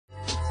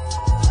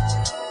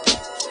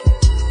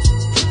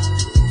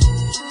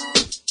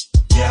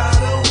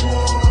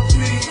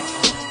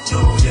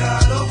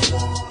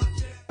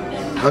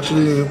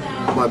Actually,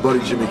 my buddy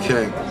Jimmy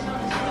King.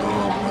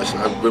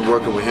 I've been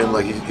working with him.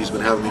 Like he's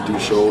been having me do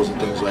shows and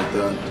things like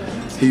that.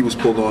 He was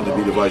pulled on to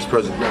be the vice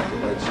president,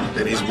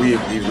 and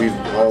we've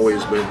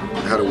always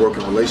had a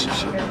working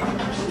relationship.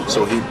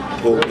 So he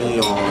pulled me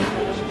on,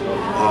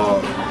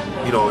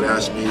 and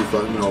asked me if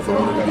I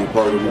wanted to be a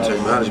part of the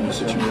Wu-Tang Management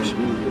situation.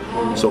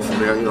 So from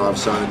there, I've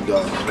signed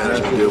a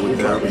management deal with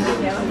them.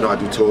 And, I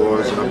do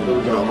tours, and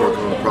I'm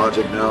working on a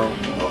project now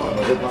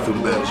through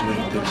management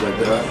and things like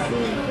that.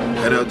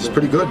 And it's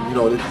pretty good.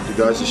 The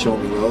guys are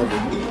showing me love,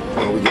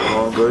 and we get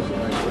along good.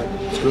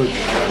 It's good.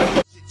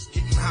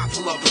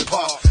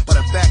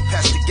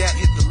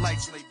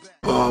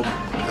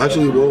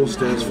 Actually, WOW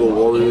stands for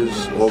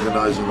Warriors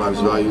Organizing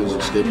Life's Values,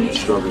 Escaping the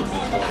Struggle.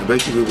 And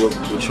basically what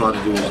we're trying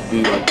to do is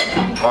be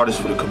like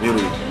artists for the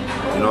community,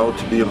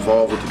 to be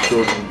involved with the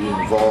children, be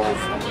involved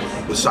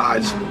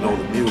besides, the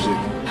music,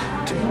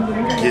 to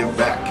give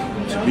back,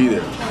 to be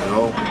there,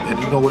 And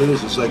you know what it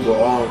is? It's like we're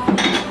all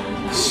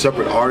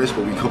separate artists,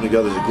 but we come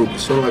together as a group.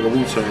 It's sort of like a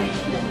Wu-Tang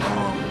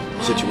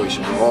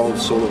situation. We're all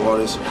solo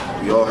artists.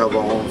 We all have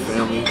our own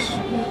families,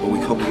 but we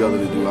come together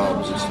to do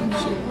albums and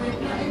stuff. So.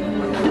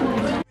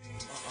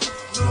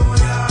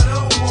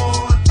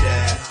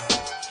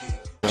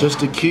 Just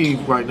the key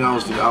right now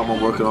is the album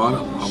I'm working on.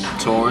 I'm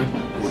touring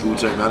with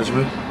Wu-Tang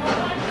Management.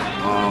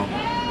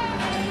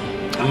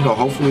 And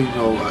hopefully,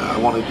 I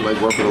want to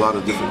work with a lot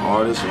of different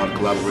artists, a lot of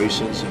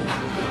collaborations,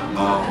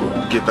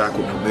 and get back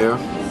with Premier.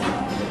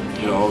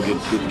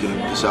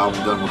 Get this album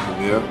done with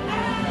Premier.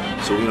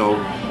 So,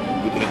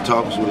 we're in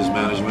talks with his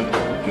management,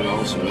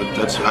 so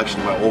that's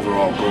actually my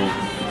overall goal,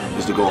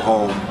 is to go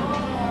home,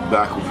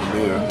 back with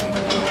Premier.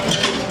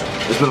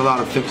 There's been a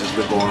lot of things that's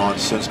been going on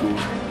since Guru's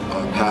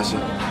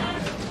passing.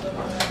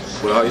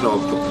 But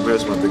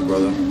Premier's my big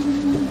brother.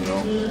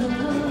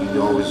 He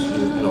always,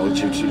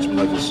 he treats me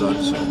like his son,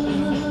 so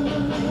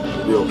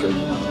it'll be okay.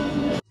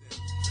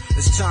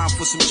 It's time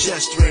for some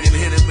gesturing and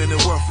hit him in the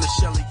worthless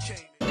Shelly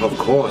King. Of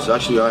course,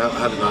 actually, I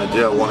had an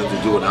idea. I wanted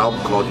to do an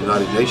album called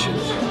United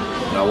Nations,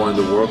 and I wanted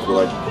to work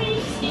with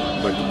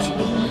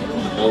the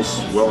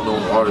most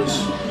well-known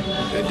artists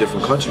in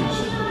different countries,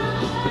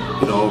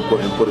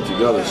 and put it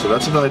together. So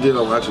that's an idea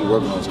that I'm actually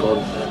working on. It's going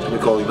to be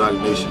called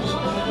United Nations.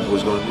 I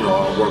was going to,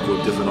 I'll work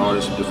with different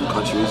artists from different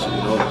countries,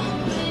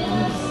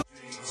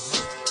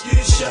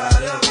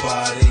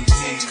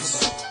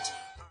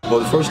 Well,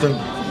 the first thing,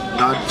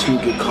 not to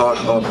get caught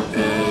up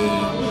in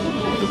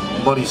the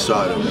money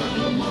side of it.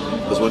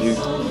 Because when you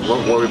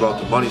worry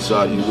about the money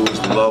side, you lose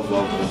the love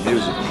of the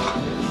music.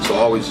 So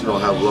always,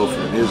 have love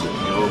for the music,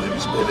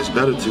 and it's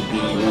better to be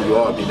who you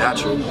are, be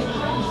natural,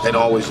 and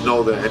always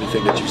know that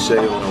anything that you say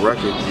on a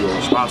record, you're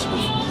responsible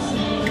for.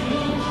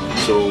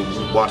 So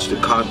watch the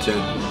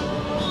content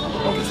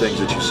of the things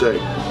that you say.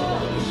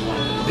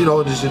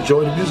 Just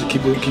enjoy the music,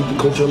 keep the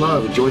culture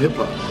alive, enjoy hip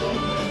hop.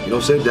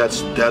 That's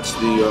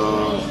the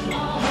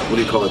what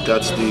do you call it?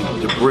 That's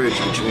the bridge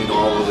between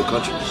all of the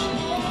countries.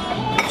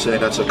 I'm saying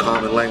that's a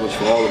common language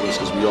for all of us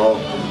because we all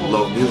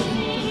love music.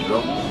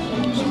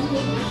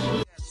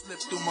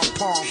 Slipped through my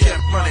palm,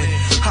 kept running.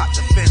 Hot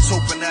defense,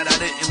 hoping that I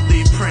didn't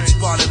leave prints.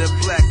 Spotted a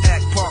black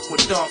act park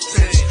with dark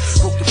tints.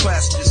 Broke the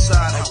passenger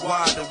side, how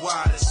wide and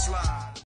wide.